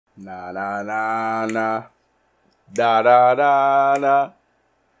Na na na na, da da da da.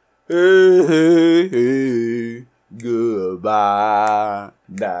 Hey hey hey, goodbye.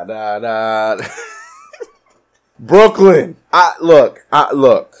 Da da da. Brooklyn. Look.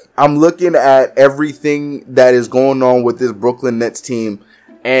 I'm looking at everything that is going on with this Brooklyn Nets team.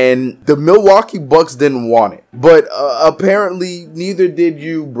 And the Milwaukee Bucks didn't want it. But apparently, neither did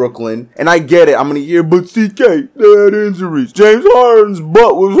you, Brooklyn. And I get it. I'm going to hear, but CK, they had injuries. James Harden's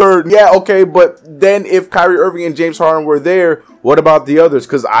butt was hurt. Yeah, okay, but then if Kyrie Irving and James Harden were there, what about the others?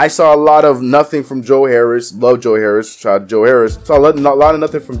 Because I saw a lot of nothing from Joe Harris. Love Joe Harris. Shout out to Joe Harris. Saw a lot of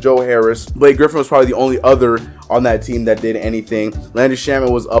nothing from Joe Harris. Blake Griffin was probably the only other on that team that did anything. Landry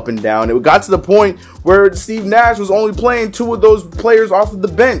Shamet was up and down. It got to the point where Steve Nash was only playing two of those players off of the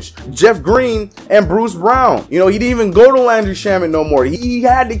bench, Jeff Green and Bruce Brown. You know, he didn't even go to Landry Shamet no more. He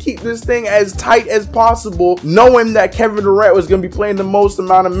had to keep this thing as tight as possible, knowing that Kevin Durant was going to be playing the most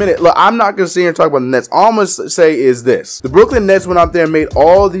amount of minutes. Look, I'm not going to sit here and talk about the Nets. All I'm going to say is this. The Brooklyn Nets went out there and made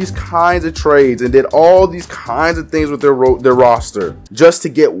all these kinds of trades and did all these kinds of things with their roster just to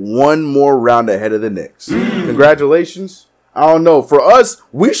get one more round ahead of the Knicks. Congratulations. I don't know. For us,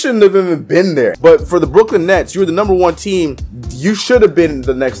 we shouldn't have even been there. But for the Brooklyn Nets, you were the #1 team. You should have been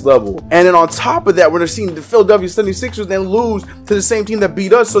the next level. And then on top of that, we're seeing the Philadelphia 76ers then lose to the same team that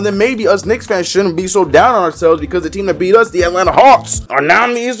beat us. So then maybe us Knicks fans shouldn't be so down on ourselves because the team that beat us, the Atlanta Hawks, are now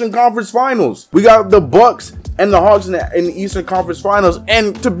in the Eastern Conference Finals. We got the Bucks and the Hawks in the Eastern Conference Finals.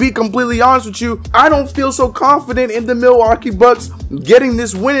 And to be completely honest with you, I don't feel so confident in the Milwaukee Bucks getting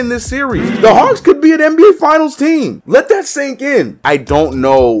this win in this series. The Hawks could be an NBA Finals team. Let that sink in. I don't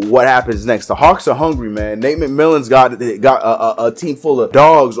know what happens next. The Hawks are hungry, man. Nate McMillan's got a team full of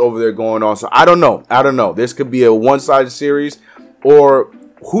dogs over there going on. So I don't know. This could be a one-sided series, or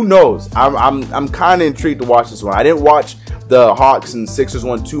who knows? I'm kind of intrigued to watch this one. I didn't watch the Hawks and Sixers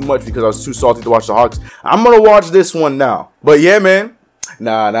one too much because I was too salty to watch the Hawks. I'm gonna watch this one now. But yeah, man.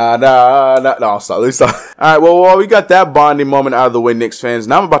 No, stop. All right, well, we got that bonding moment out of the way, Knicks fans.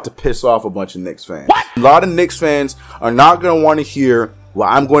 Now I'm about to piss off a bunch of Knicks fans. What? A lot of Knicks fans are not going to want to hear what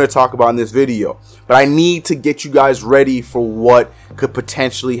I'm going to talk about in this video. But I need to get you guys ready for what could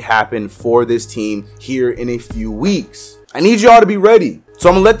potentially happen for this team here in a few weeks. I need y'all to be ready. So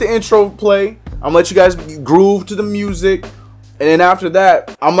I'm going to let the intro play. I'm going to let you guys groove to the music. And then after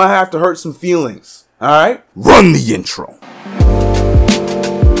that, I'm going to have to hurt some feelings. All right? Run the intro.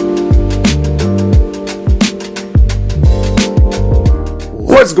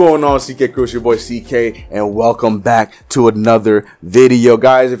 What's going on, CK Crew? It's your boy CK, and welcome back to another video.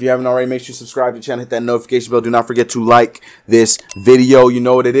 Guys, if you haven't already, make sure you subscribe to the channel, hit that notification bell. Do not forget to like this video. You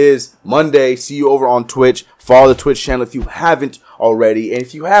know what it is. Monday, see you over on Twitch. Follow the Twitch channel if you haven't already. And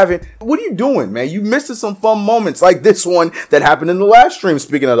if you haven't, what are you doing, man? You missed some fun moments like this one that happened in the last stream.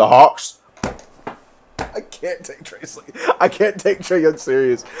 Speaking of the Hawks, I can't take Trae Young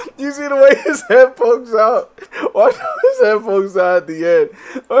serious. You see the way his head pokes out? Watch how his head pokes out at the end.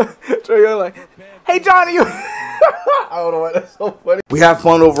 Trae Young like, hey Johnny. I don't know why that's so funny. We have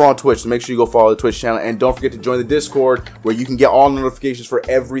fun over on Twitch, so make sure you go follow the Twitch channel. And don't forget to join the Discord, where you can get all notifications for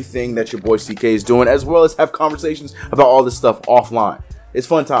everything that your boy CK is doing, as well as have conversations about all this stuff offline. It's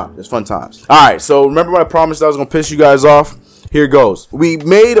fun times. It's fun times. All right, so remember what I promised I was going to piss you guys off? Here goes. We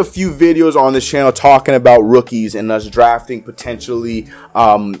made a few videos on this channel talking about rookies and us drafting potentially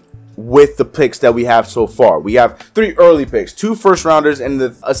with the picks that we have so far. We have 3 early picks, 2 first rounders, and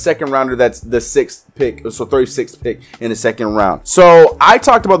a second rounder that's the 6th pick, so 36th pick in the second round. So I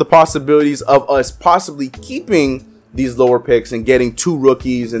talked about the possibilities of us possibly keeping these lower picks and getting 2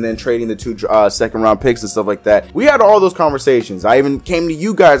 rookies and then trading the 2 second round picks and stuff like that. We had all those conversations. I even came to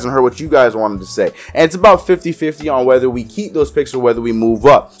you guys and heard what you guys wanted to say. And it's about 50-50 on whether we keep those picks or whether we move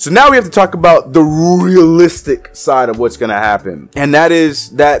up. So now we have to talk about the realistic side of what's going to happen. And that is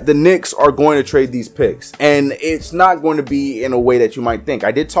that the Knicks are going to trade these picks. And it's not going to be in a way that you might think.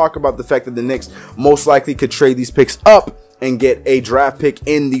 I did talk about the fact that the Knicks most likely could trade these picks up and get a draft pick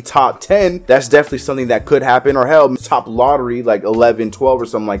in the top 10. That's definitely something that could happen, or hell, top lottery like 11, 12 or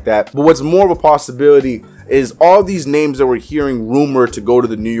something like that. But what's more of a possibility is all these names that we're hearing rumored to go to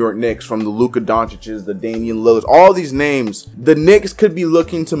the New York Knicks, from the Luka Doncic's, the Damian Lillards, all these names, the Knicks could be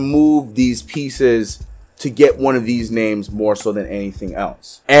looking to move these pieces to get one of these names more so than anything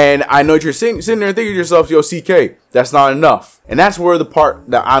else. And I know you're sitting there and thinking to yourself, yo, CK, that's not enough. And that's where the part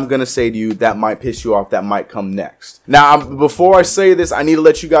that I'm going to say to you that might piss you off, that might come next. Now, before I say this, I need to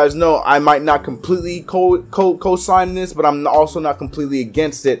let you guys know I might not completely co-sign this, but I'm also not completely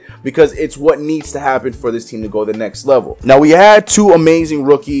against it, because it's what needs to happen for this team to go to the next level. Now, we had 2 amazing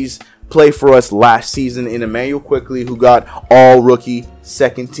rookies play for us last season in Emmanuel Quickley, who got all rookie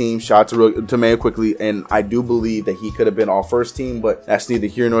second team. Shout out to Mayo quickly, and I do believe that he could have been all first team, but that's neither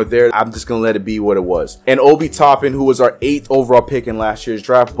here nor there. I'm just gonna let it be what it was. And Obi Toppin, who was our 8th overall pick in last year's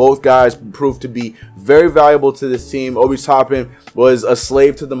draft, both guys proved to be very valuable to this team. Obi Toppin was a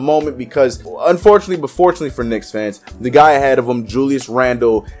slave to the moment because, unfortunately but fortunately for Knicks fans, the guy ahead of him, Julius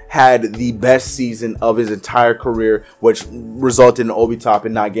Randle, had the best season of his entire career, which resulted in Obi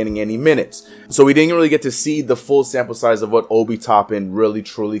Toppin not getting any minutes. So we didn't really get to see the full sample size of what Obi Toppin really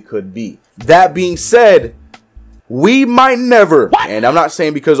truly could be. That being said, we might never, and I'm not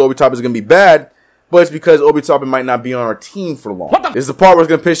saying because Obi Toppin is going to be bad, but it's because Obi Toppin might not be on our team for long. This is the part where it's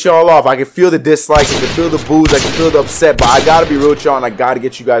going to piss y'all off. I can feel the dislike, I can feel the boos, I can feel the upset, but I got to be real with y'all, and I got to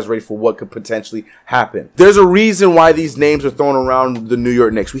get you guys ready for what could potentially happen. There's a reason why these names are thrown around the New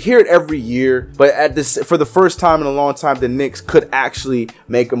York Knicks. We hear it every year, but for the first time in a long time, the Knicks could actually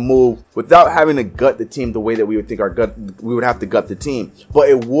make a move without having to gut the team the way that we would think we would have to gut the team. But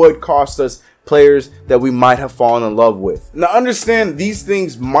it would cost us players that we might have fallen in love with. Now understand, these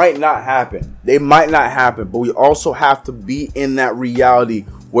things might not happen. They might not happen, but we also have to be in that reality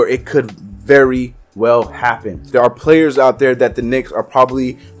where it could very well happen. There are players out there that the Knicks are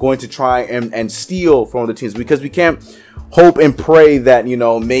probably going to try and steal from other teams, because we can't hope and pray that, you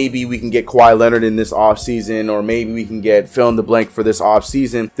know, maybe we can get Kawhi Leonard in this offseason, or maybe we can get fill in the blank for this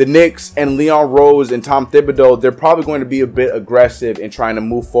offseason. The Knicks and Leon Rose and Tom Thibodeau, they're probably going to be a bit aggressive in trying to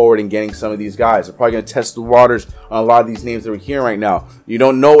move forward and getting some of these guys. They're probably going to test the waters on a lot of these names that we're hearing right now. You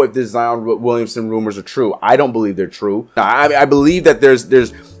don't know if this Zion Williamson rumors are true. I don't believe they're true. Now, I believe that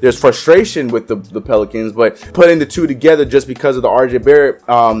there's frustration with the Pelicans, but putting the two together just because of the RJ Barrett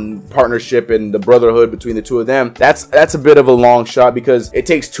partnership and the brotherhood between the two of them, that's a bit of a long shot, because it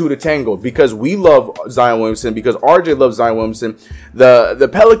takes two to tango. Because we love Zion Williamson, because RJ loves Zion Williamson, the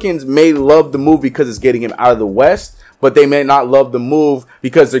Pelicans may love the move because it's getting him out of the West, but they may not love the move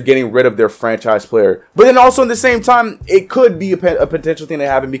because they're getting rid of their franchise player. But then also at the same time, it could be a potential thing to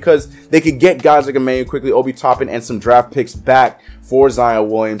happen, because they could get guys like Emmanuel quickly, Obi Toppin, and some draft picks back for Zion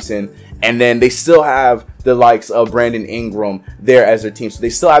Williamson. And then they still have the likes of Brandon Ingram there as their team. So they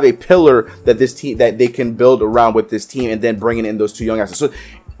still have a pillar that this team that they can build around with this team, and then bringing in those two young guys. So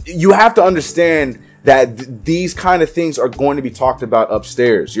you have to understand that these kind of things are going to be talked about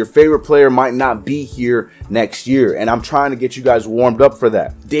upstairs. Your favorite player might not be here next year, and I'm trying to get you guys warmed up for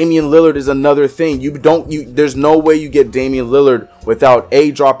that. Damian Lillard is another thing. There's no way you get Damian Lillard without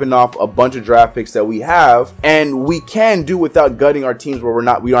dropping off a bunch of draft picks that we have, and we can do without gutting our teams where we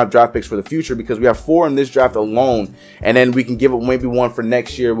don't have draft picks for the future, because we have 4 in this draft alone, and then we can give it maybe 1 for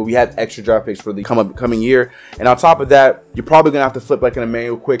next year, but we have extra draft picks for the coming year. And on top of that, you're probably gonna have to flip like an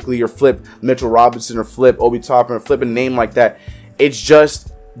Emmanuel quickly, or flip Mitchell Robinson, or flip Obi Toppin, or flip a name like that. It's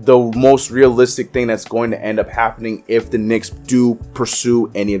just the most realistic thing that's going to end up happening if the Knicks do pursue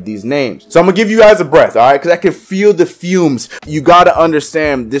any of these names. So I'm gonna give you guys a breath, all right, because I can feel the fumes. You got to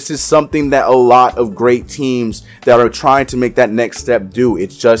understand, this is something that a lot of great teams that are trying to make that next step do.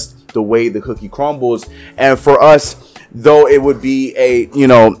 It's just the way the cookie crumbles. And for us, though it would be a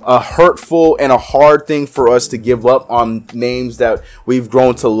hurtful and a hard thing for us to give up on names that we've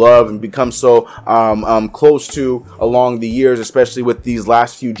grown to love and become so close to along the years, especially with these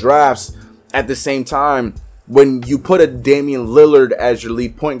last few drafts. At the same time, when you put a Damian Lillard as your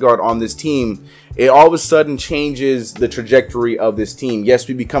lead point guard on this team, it all of a sudden changes the trajectory of this team. Yes,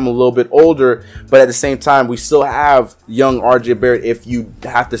 we become a little bit older, but at the same time, we still have young RJ Barrett if you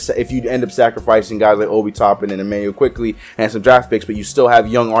end up sacrificing guys like Obi Toppin and Emmanuel quickly and some draft picks, but you still have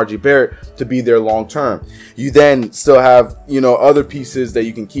young RJ Barrett to be there long term. You then still have, other pieces that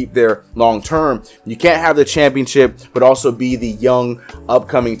you can keep there long term. You can't have the championship but also be the young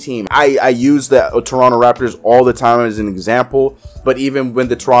upcoming team. I use the Toronto Raptors all the time as an example, but even when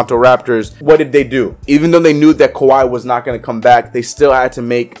the Toronto Raptors, what did they do? Even though they knew that Kawhi was not going to come back, they still had to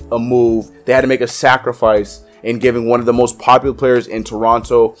make a move. They had to make a sacrifice in giving one of the most popular players in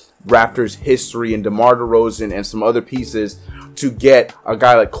Toronto Raptors history, and DeMar DeRozan and some other pieces, to get a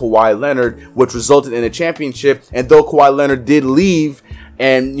guy like Kawhi Leonard, which resulted in a championship. And though Kawhi Leonard did leave,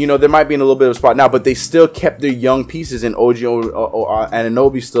 and there might be in a little bit of a spot now, but they still kept their young pieces, in OG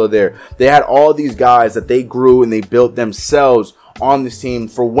Anunoby still there. They had all these guys that they grew and they built themselves on this team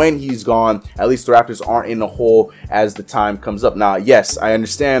for when he's gone. At least the Raptors aren't in a hole as the time comes up. Now, yes, I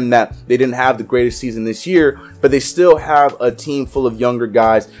understand that they didn't have the greatest season this year, but they still have a team full of younger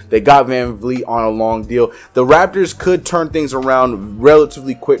guys. They got Van Vliet on a long deal. The Raptors could turn things around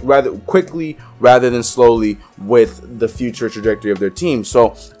relatively quickly rather than slowly with the future trajectory of their team.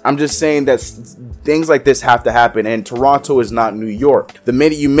 So I'm just saying that things like this have to happen, and Toronto is not New York. The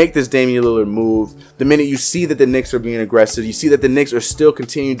minute you make this Damian Lillard move, the minute you see that the Knicks are being aggressive, you see that the Knicks are still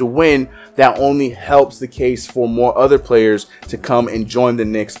continuing to win, that only helps the case for more other players to come and join the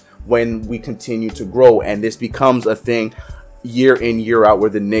Knicks when we continue to grow. And this becomes a thing year in, year out,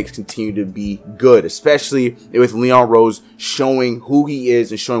 where the Knicks continue to be good, especially with Leon Rose showing who he is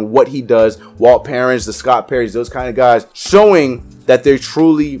and showing what he does. Walt Perrins, the Scott Perrys, those kind of guys showing that they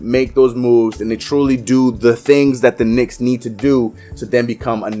truly make those moves and they truly do the things that the Knicks need to do to then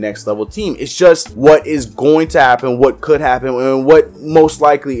become a next level team. It's just what is going to happen, what could happen, and what most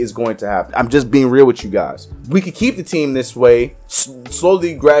likely is going to happen. I'm just being real with you guys. We could keep the team this way,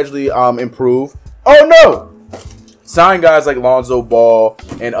 slowly, gradually improve. Oh no! Sign guys like Lonzo Ball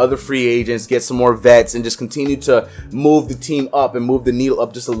and other free agents, get some more vets, and just continue to move the team up and move the needle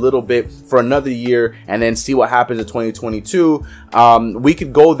up just a little bit for another year, and then see what happens in 2022. We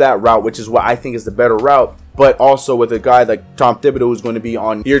could go that route, which is what I think is the better route. But also with a guy like Tom Thibodeau, who's going to be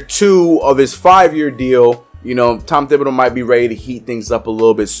on year 2 of his 5-year deal, you know, Tom Thibodeau might be ready to heat things up a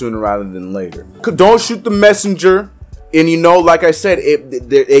little bit sooner rather than later. Don't shoot the messenger. And you know, like I said,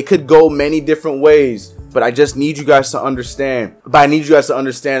 it could go many different ways. But I just need you guys to understand. But I need you guys to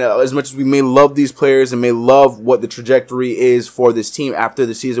understand that as much as we may love these players and may love what the trajectory is for this team after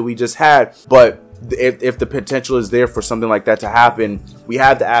the season we just had, but if the potential is there for something like that to happen, we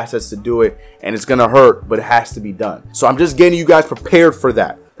have the assets to do it, and it's gonna hurt, but it has to be done. So I'm just getting you guys prepared for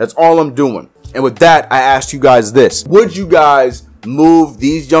that. That's all I'm doing. And with that, I asked you guys this: would you guys move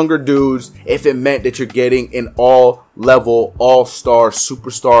these younger dudes if it meant that you're getting an all-level, all-star,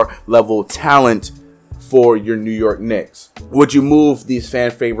 superstar level talent for your New York Knicks? Would you move these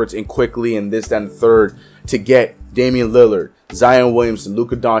fan favorites in quickly and this, that, and the third to get Damian Lillard, Zion Williamson,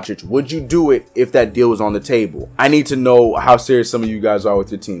 Luka Doncic? Would you do it if that deal was on the table? I need to know how serious some of you guys are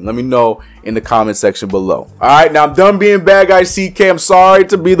with your team. Let me know in the comment section below. All right, now I'm done being bad guy CK. I'm sorry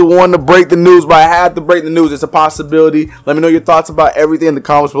to be the one to break the news, but I had to break the news. It's a possibility. Let me know your thoughts about everything in the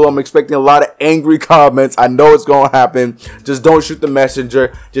comments below. I'm expecting a lot of angry comments. I know it's going to happen. Just don't shoot the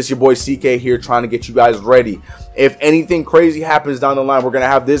messenger. Just your boy CK here trying to get you guys ready. If anything crazy happens down the line, we're going to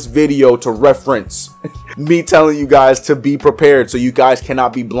have this video to reference me telling you guys to be prepared, so you guys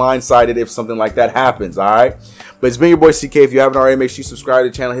cannot be blindsided if something like that happens. All right, but it's been your boy CK. If you haven't already, make sure you subscribe to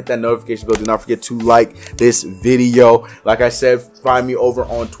the channel, hit that notification bell. Do not forget to like this video. Like I said, find me over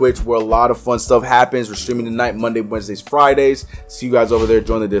on Twitch, where a lot of fun stuff happens. We're streaming tonight, Monday, Wednesdays, Fridays. See you guys over there.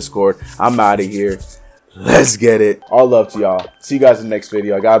 Join the Discord. I'm out of here. Let's get it. All love to y'all. See you guys in the next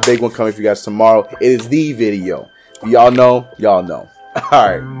video. I got a big one coming for you guys tomorrow. It is the video. If y'all know, y'all know. All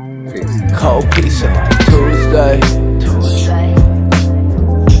right, peace. Cold pizza like Tuesday.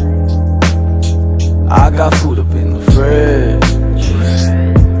 I got food up in the fridge.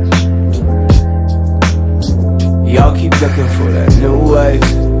 Y'all keep looking for that new way.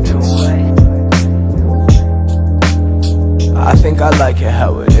 I think I like it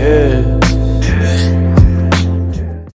how it is.